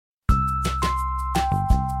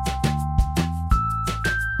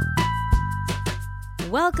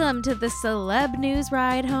Welcome to the Celeb News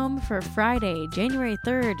Ride home for Friday, January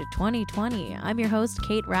 3rd, 2020. I'm your host,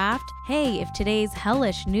 Kate Raft. Hey, if today's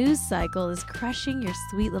hellish news cycle is crushing your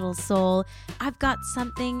sweet little soul, I've got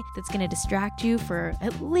something that's going to distract you for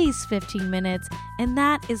at least 15 minutes, and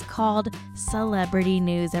that is called celebrity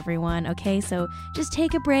news, everyone. Okay, so just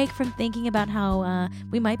take a break from thinking about how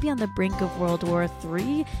we might be on the brink of World War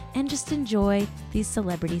III and just enjoy these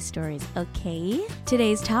celebrity stories, okay?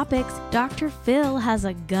 Today's topics: Dr. Phil has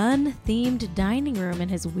a gun-themed dining room in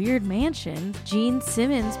his weird mansion. Gene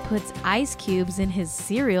Simmons puts ice cubes in his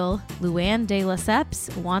cereal. Luann de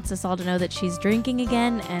Lesseps wants us all to know that she's drinking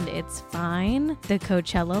again and it's fine. The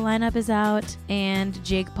Coachella lineup is out. And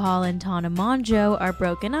Jake Paul and Tana Mongeau are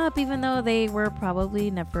broken up, even though they were probably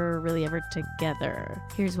never really ever together.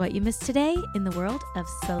 Here's what you missed today in the world of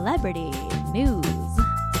celebrity news.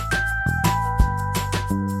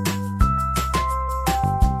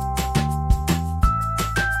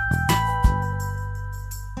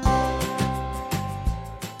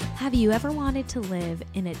 Have you ever wanted to live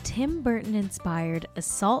in a Tim Burton-inspired,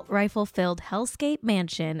 assault rifle-filled hellscape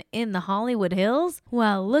mansion in the Hollywood Hills?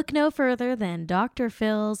 Well, look no further than Dr.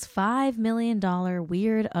 Phil's $5 million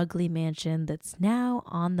weird, ugly mansion that's now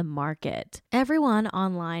on the market. Everyone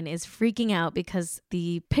online is freaking out because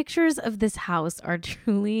the pictures of this house are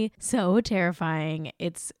truly so terrifying.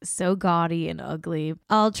 It's so gaudy and ugly.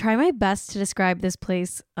 I'll try my best to describe this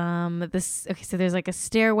place. So there's like a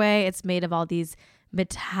stairway. It's made of all these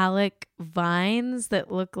metallic vines that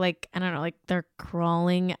look like, I don't know, like they're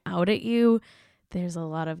crawling out at you. There's a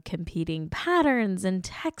lot of competing patterns and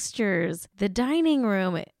textures. The dining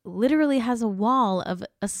room literally has a wall of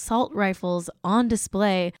assault rifles on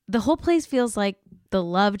display. The whole place feels like the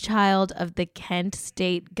love child of the Kent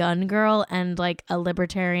State gun girl and like a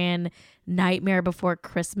libertarian Nightmare Before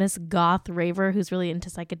Christmas goth raver who's really into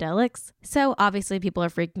psychedelics. So obviously people are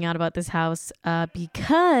freaking out about this house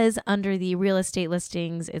because under the real estate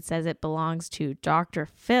listings, it says it belongs to Dr.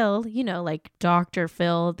 Phil, you know, like Dr.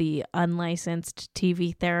 Phil, the unlicensed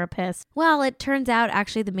TV therapist. Well, it turns out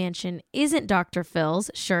actually the mansion isn't Dr. Phil's.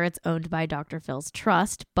 Sure, it's owned by Dr. Phil's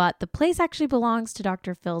trust, but the place actually belongs to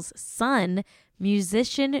Dr. Phil's son,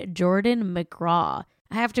 musician Jordan McGraw.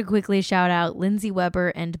 I have to quickly shout out Lindsay Weber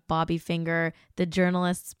and Bobby Finger, the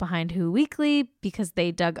journalists behind Who Weekly, because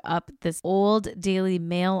they dug up this old Daily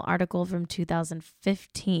Mail article from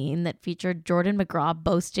 2015 that featured Jordan McGraw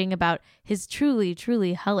boasting about his truly,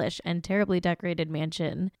 truly hellish and terribly decorated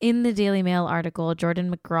mansion. In the Daily Mail article,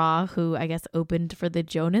 Jordan McGraw, who I guess opened for the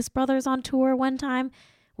Jonas Brothers on tour one time,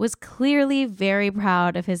 was clearly very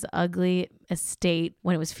proud of his ugly estate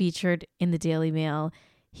when it was featured in the Daily Mail.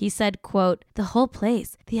 He said, quote, "The whole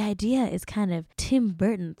place, the idea is kind of Tim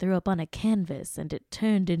Burton threw up on a canvas and it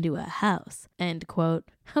turned into a house," end quote.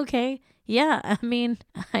 Okay, yeah, I mean,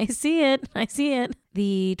 I see it.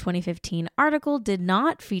 The 2015 article did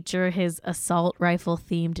not feature his assault rifle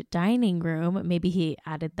themed dining room. Maybe he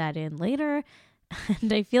added that in later.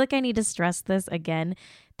 And I feel like I need to stress this again.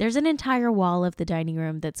 There's an entire wall of the dining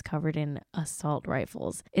room that's covered in assault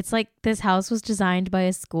rifles. It's like this house was designed by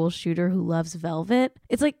a school shooter who loves velvet.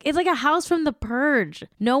 It's like a house from The Purge.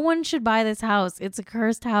 No one should buy this house. It's a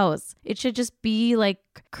cursed house. It should just be like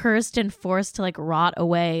cursed and forced to like rot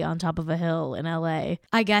away on top of a hill in LA.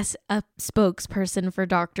 I guess a spokesperson for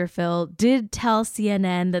Dr. Phil did tell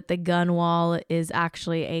CNN that the gun wall is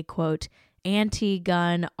actually a, quote,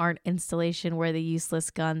 anti-gun art installation where the useless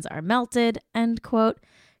guns are melted, end quote.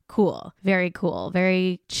 Cool. Very cool.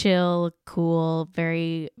 Very chill, cool.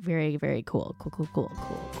 Very, very, very cool. Cool.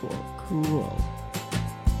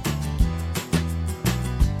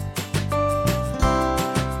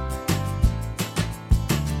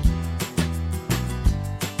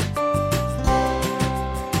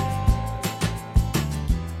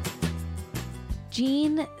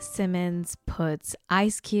 Gene Simmons puts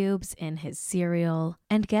ice cubes in his cereal,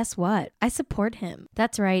 and guess what? I support him.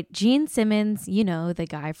 That's right, Gene Simmons, you know, the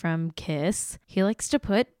guy from Kiss, he likes to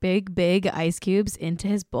put big ice cubes into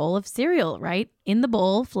his bowl of cereal, right? In the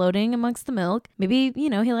bowl, floating amongst the milk. Maybe, you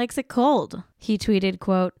know, he likes it cold. He tweeted,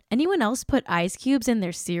 quote, "Anyone else put ice cubes in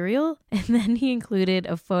their cereal?" And then he included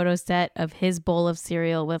a photo set of his bowl of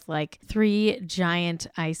cereal with like 3 giant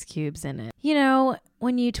ice cubes in it. You know,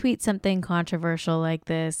 when you tweet something controversial like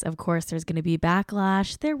this, of course, there's going to be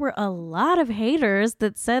backlash. There were a lot of haters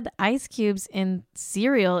that said ice cubes in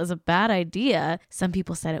cereal is a bad idea. Some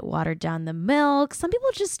people said it watered down the milk. Some people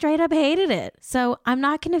just straight up hated it. So I'm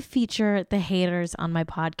not going to feature the haters on my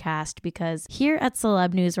podcast because here at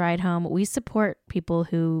Celeb News Ride Home, we support people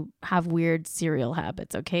who have weird cereal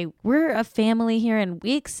habits, okay? We're a family here and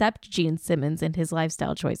we accept Gene Simmons and his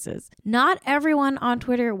lifestyle choices. Not everyone on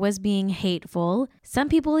Twitter was being hateful. Some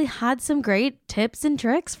people had some great tips and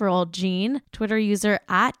tricks for old Gene. Twitter user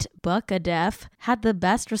 @Buckadef had the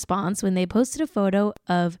best response when they posted a photo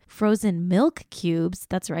of frozen milk cubes.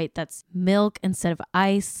 That's right, that's milk instead of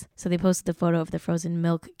ice. So they posted the photo of the frozen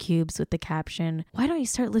milk cubes with the caption, "Why don't you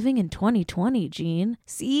start living in 2020, Gene?"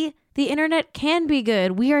 See? The internet can be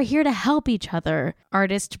good. We are here to help each other.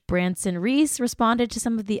 Artist Branson Reese responded to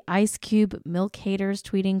some of the Ice Cube milk haters,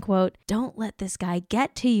 tweeting, quote, "Don't let this guy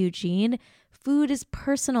get to you, Gene. Food is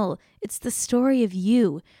personal. It's the story of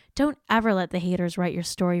you. Don't ever let the haters write your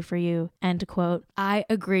story for you." End quote. I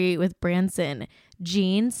agree with Branson.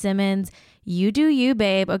 Gene Simmons, you do you,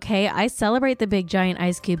 babe, okay? I celebrate the big giant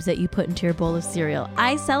ice cubes that you put into your bowl of cereal.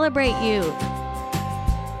 I celebrate you.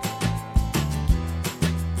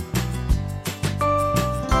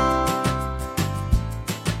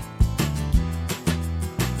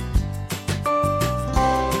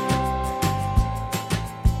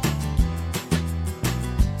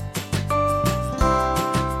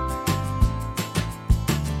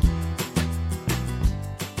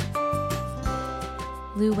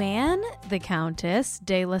 Luann, the Countess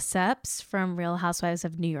de Lesseps from Real Housewives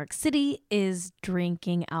of New York City, is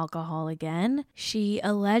drinking alcohol again. She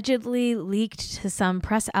allegedly leaked to some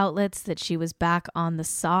press outlets that she was back on the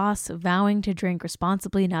sauce, vowing to drink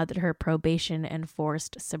responsibly now that her probation and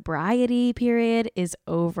forced sobriety period is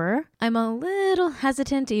over. I'm a little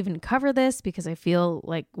hesitant to even cover this because I feel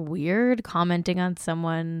like weird commenting on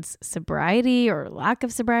someone's sobriety or lack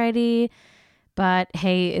of sobriety. But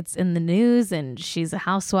hey, it's in the news and she's a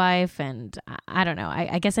housewife and I don't know.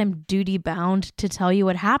 I guess I'm duty bound to tell you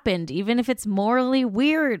what happened, even if it's morally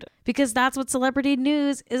weird, because that's what celebrity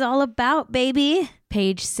news is all about, baby.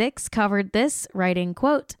 Page 6 covered this, writing,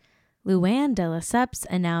 quote, Luann de Lesseps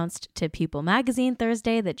announced to People magazine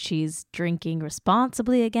Thursday that she's drinking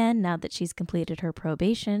responsibly again now that she's completed her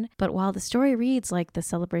probation. But while the story reads like the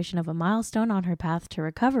celebration of a milestone on her path to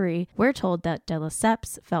recovery, we're told that de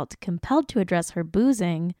Lesseps felt compelled to address her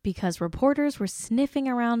boozing because reporters were sniffing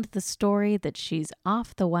around the story that she's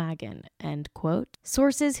off the wagon, end quote.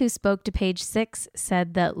 Sources who spoke to Page 6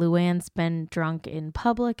 said that Luann's been drunk in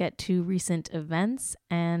public at 2 recent events,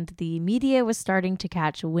 and the media was starting to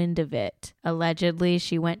catch wind of it. Allegedly,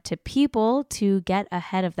 she went to People to get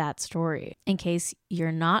ahead of that story. In case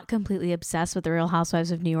you're not completely obsessed with the Real Housewives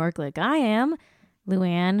of New York like I am,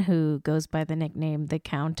 Luann, who goes by the nickname The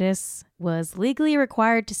Countess, was legally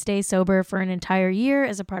required to stay sober for an entire year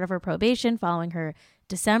as a part of her probation following her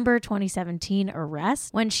December 2017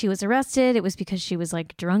 arrest. When she was arrested, it was because she was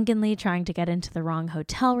like drunkenly trying to get into the wrong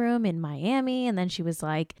hotel room in Miami. And then she was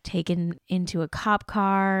like taken into a cop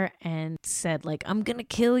car and said like, "I'm gonna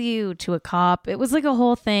kill you" to a cop. It was like a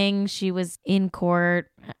whole thing. She was in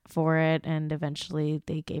court for it and eventually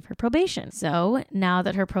they gave her probation. So now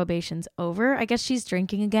that her probation's over, I guess she's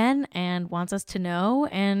drinking again and wants us to know,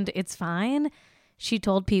 and it's fine. She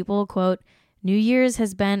told People, quote, "New Year's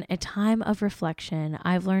has been a time of reflection.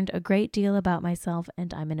 I've learned a great deal about myself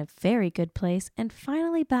and I'm in a very good place and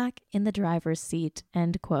finally back in the driver's seat,"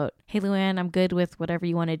 end quote. Hey, Luann, I'm good with whatever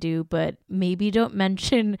you want to do, but maybe don't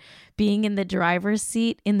mention being in the driver's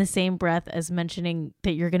seat in the same breath as mentioning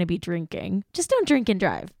that you're going to be drinking. Just don't drink and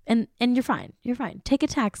drive and you're fine. You're fine. Take a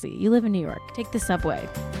taxi. You live in New York. Take the subway.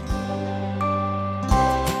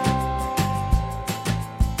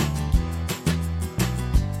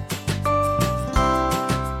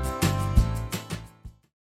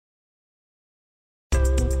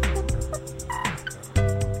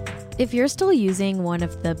 If you're still using one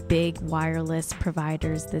of the big wireless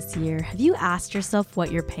providers this year, have you asked yourself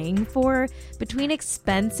what you're paying for? Between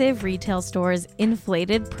expensive retail stores,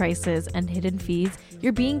 inflated prices, and hidden fees,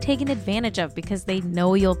 you're being taken advantage of because they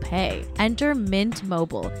know you'll pay. Enter Mint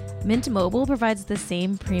Mobile. Mint Mobile provides the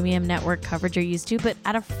same premium network coverage you're used to, but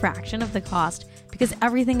at a fraction of the cost because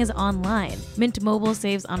everything is online. Mint Mobile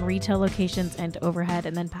saves on retail locations and overhead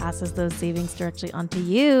and then passes those savings directly onto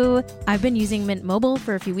you. I've been using Mint Mobile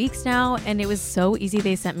for a few weeks now, and it was so easy.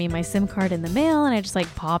 They sent me my SIM card in the mail, and I just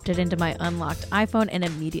popped it into my unlocked iPhone and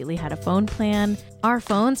immediately had a phone plan. Our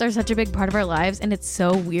phones are such a big part of our lives, and it's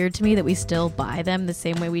so weird to me that we still buy them the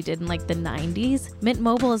same way we did in the 90s. Mint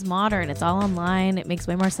Mobile is modern. It's all online. It makes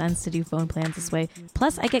way more sense to do phone plans this way.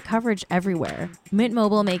 Plus, I get coverage everywhere. Mint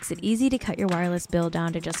Mobile makes it easy to cut your wireless bill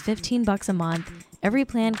down to just $15 a month. Every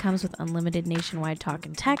plan comes with unlimited nationwide talk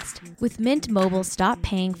and text. With Mint Mobile, stop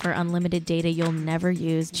paying for unlimited data you'll never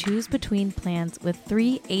use. Choose between plans with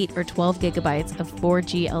 3, 8, or 12 gigabytes of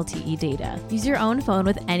 4G LTE data. Use your own phone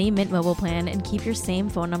with any Mint Mobile plan and keep your same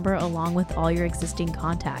phone number along with all your existing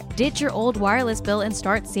contacts. Ditch your old wireless bill and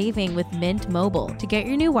start saving with Mint Mobile. To get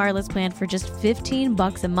your new wireless plan for just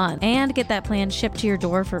 $15 a month and get that plan shipped to your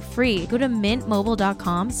door for free, go to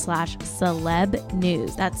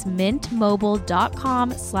mintmobile.com/celebnews. That's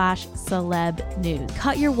mintmobile.com/celebnews.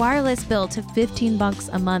 Cut your wireless bill to $15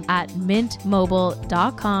 a month at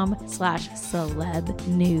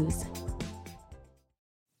mintmobile.com/celebnews.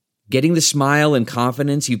 Getting the smile and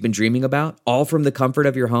confidence you've been dreaming about, all from the comfort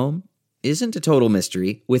of your home, isn't a total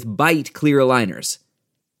mystery with Byte clear aligners.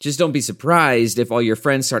 Just don't be surprised if all your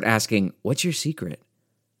friends start asking, "What's your secret?"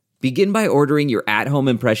 Begin by ordering your at-home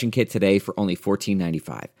impression kit today for only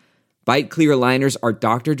 $14.95. Byte clear aligners are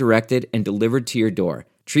doctor-directed and delivered to your door.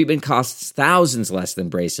 Treatment costs thousands less than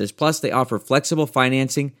braces, plus they offer flexible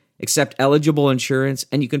financing, accept eligible insurance,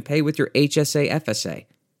 and you can pay with your HSA FSA.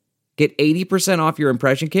 Get 80% off your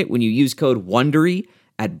impression kit when you use code WONDERY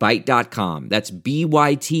at Byte.com. That's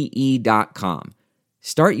BYTE.com.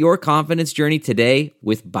 Start your confidence journey today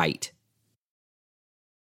with Byte.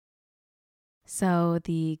 So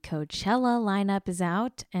the Coachella lineup is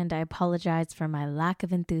out, and I apologize for my lack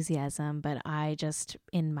of enthusiasm, but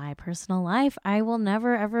in my personal life, I will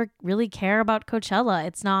never ever really care about Coachella.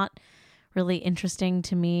 It's not really interesting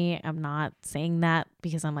to me. I'm not saying that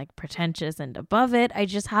because I'm pretentious and above it. I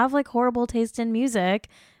just have horrible taste in music.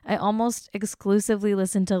 I almost exclusively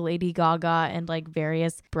listen to Lady Gaga and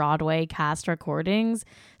various Broadway cast recordings.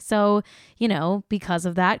 So, because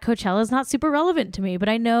of that, Coachella is not super relevant to me, but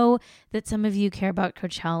I know that some of you care about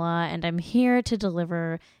Coachella, and I'm here to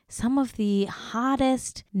deliver some of the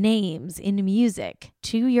hottest names in music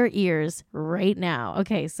to your ears right now.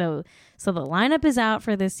 Okay, so the lineup is out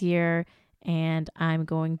for this year, and I'm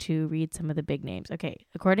going to read some of the big names. Okay,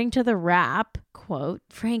 according to The Wrap, quote,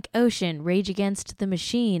 Frank Ocean, Rage Against the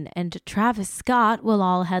Machine, and Travis Scott will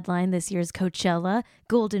all headline this year's Coachella,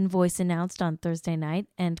 Golden Voice announced on Thursday night,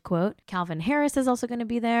 end quote. Calvin Harris is also going to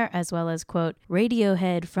be there, as well as, quote,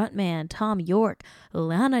 Radiohead frontman Tom York,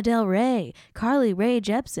 Lana Del Rey, Carly Rae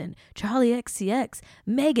Jepsen, Charlie XCX,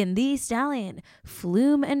 Megan Thee Stallion,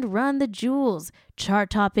 Flume and Run the Jewels,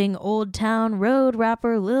 chart-topping Old Town Road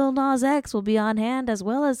rapper Lil Nas X will be on hand, as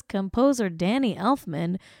well as composer Danny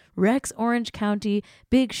Elfman, Rex Orange County,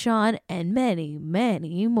 Big Sean, and many,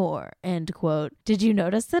 many more, end quote. Did you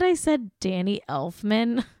notice that I said Danny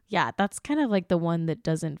Elfman? Yeah, that's kind of the one that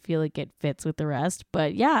doesn't feel like it fits with the rest.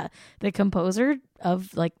 But yeah, the composer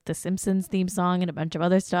of the Simpsons theme song and a bunch of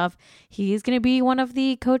other stuff, he's going to be one of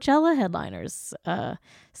the Coachella headliners.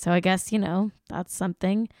 So I guess, that's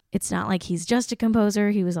something. It's not like he's just a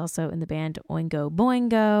composer. He was also in the band Oingo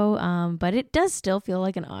Boingo. But it does still feel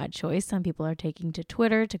like an odd choice. Some people are taking to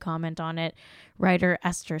Twitter to comment on it. Writer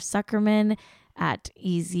Esther Zuckerman at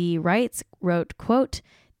EZ Writes wrote, quote,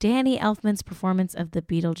 Danny Elfman's performance of the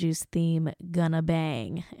Beetlejuice theme, gonna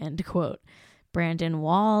bang, end quote. Brandon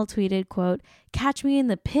Wall tweeted, quote, catch me in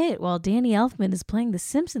the pit while Danny Elfman is playing the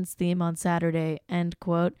Simpsons theme on Saturday, end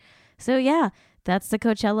quote. So yeah, that's the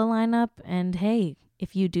Coachella lineup. And hey,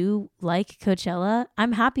 if you do like Coachella,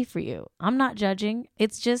 I'm happy for you. I'm not judging.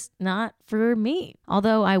 It's just not for me.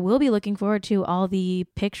 Although I will be looking forward to all the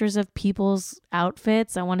pictures of people's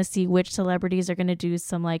outfits. I want to see which celebrities are going to do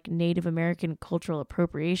some Native American cultural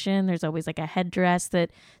appropriation. There's always a headdress that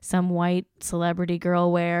some white celebrity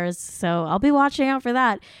girl wears. So I'll be watching out for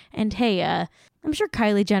that. And hey, I'm sure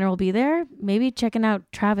Kylie Jenner will be there, maybe checking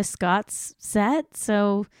out Travis Scott's set.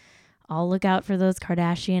 So I'll look out for those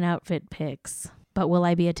Kardashian outfit pics. But will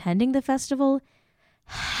I be attending the festival?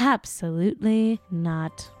 Absolutely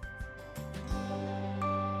not.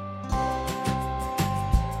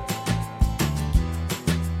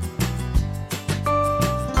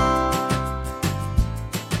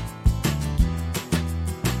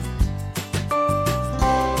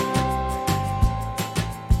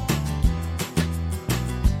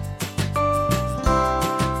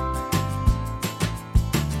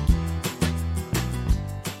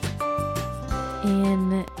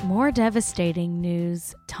 more devastating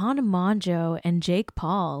news, Tana Mongeau and Jake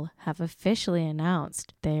Paul have officially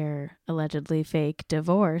announced their allegedly fake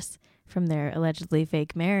divorce from their allegedly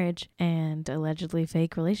fake marriage and allegedly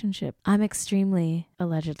fake relationship. I'm extremely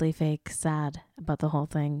allegedly fake sad about the whole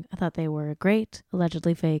thing. I thought they were a great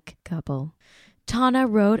allegedly fake couple. Tana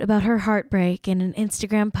wrote about her heartbreak in an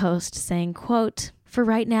Instagram post saying, quote, "For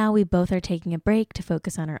right now, we both are taking a break to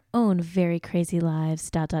focus on our own very crazy lives, ...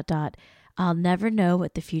 I'll never know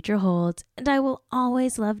what the future holds, and I will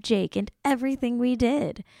always love Jake and everything we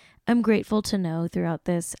did. I'm grateful to know throughout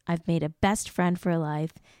this, I've made a best friend for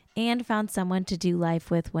life and found someone to do life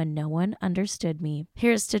with when no one understood me.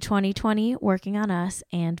 Here's to 2020 working on us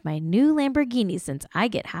and my new Lamborghini since I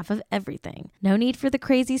get half of everything. No need for the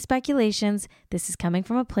crazy speculations. This is coming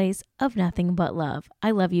from a place of nothing but love.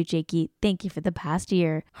 I love you, Jakey. Thank you for the past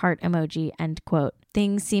year. Heart emoji," end quote.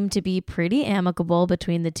 Things seem to be pretty amicable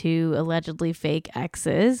between the two allegedly fake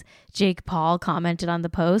exes. Jake Paul commented on the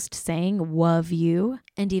post saying, "Love you,"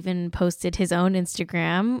 and even posted his own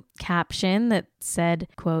Instagram caption that said,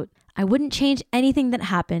 quote, "I wouldn't change anything that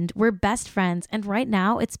happened. We're best friends, and right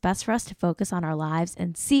now it's best for us to focus on our lives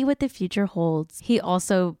and see what the future holds." He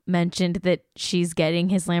also mentioned that she's getting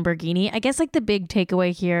his Lamborghini. I guess like the big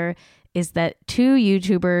takeaway here is that two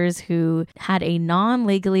YouTubers who had a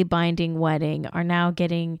non-legally binding wedding are now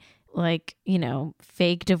getting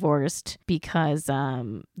fake divorced because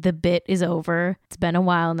the bit is over. It's been a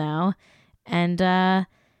while now. And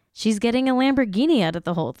she's getting a Lamborghini out of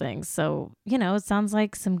the whole thing. So, it sounds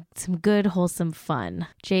like some good, wholesome fun.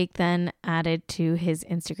 Jake then added to his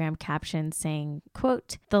Instagram caption saying,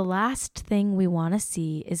 quote, "The last thing we want to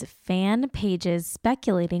see is fan pages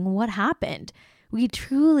speculating what happened. We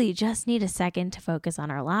truly just need a second to focus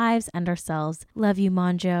on our lives and ourselves. Love you,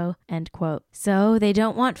 Mongeau," end quote. So they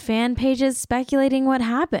don't want fan pages speculating what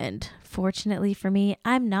happened. Fortunately for me,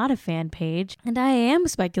 I'm not a fan page, and I am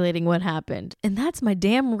speculating what happened. And that's my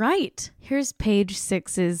damn right. Here's Page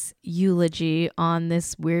Six's eulogy on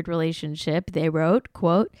this weird relationship. They wrote,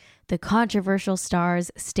 quote, "The controversial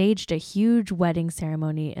stars staged a huge wedding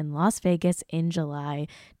ceremony in Las Vegas in July.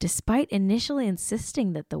 Despite initially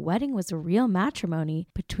insisting that the wedding was a real matrimony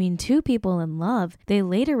between two people in love, they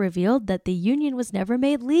later revealed that the union was never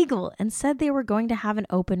made legal and said they were going to have an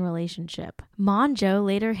open relationship. Mongeau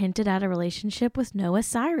later hinted at a relationship with Noah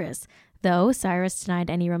Cyrus, though Cyrus denied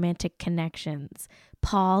any romantic connections.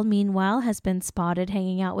 Paul, meanwhile, has been spotted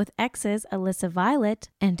hanging out with exes Alyssa Violet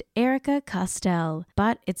and Erica Costell,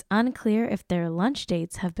 but it's unclear if their lunch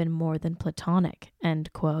dates have been more than platonic,"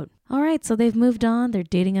 end quote. All right, so they've moved on. They're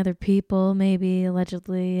dating other people, maybe,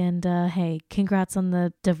 allegedly, and hey, congrats on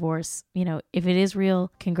the divorce. If it is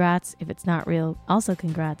real, congrats. If it's not real, also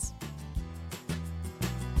congrats.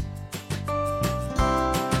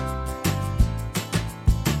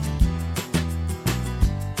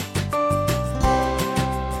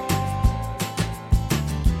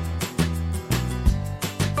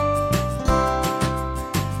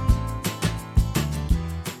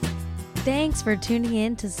 Thanks for tuning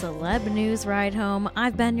in to Celeb News Ride Home.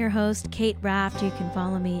 I've been your host, Kate Raft. You can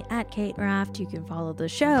follow me at Kate Raft. You can follow the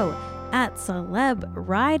show at Celeb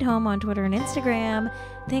Ride Home on Twitter and Instagram.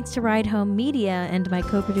 Thanks to Ride Home Media and my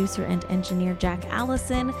co-producer and engineer, Jack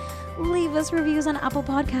Allison. Leave us reviews on Apple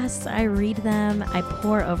Podcasts. I read them. I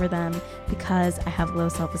pore over them because I have low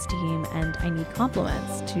self-esteem and I need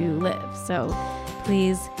compliments to live. So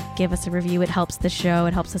please give us a review. It helps the show.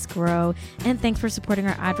 It helps us grow. And thanks for supporting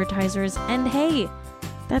our advertisers. And hey,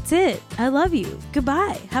 that's it. I love you.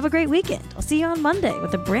 Goodbye. Have a great weekend. I'll see you on Monday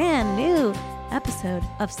with a brand new episode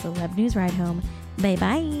of Celeb News Ride Home.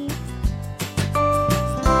 Bye-bye.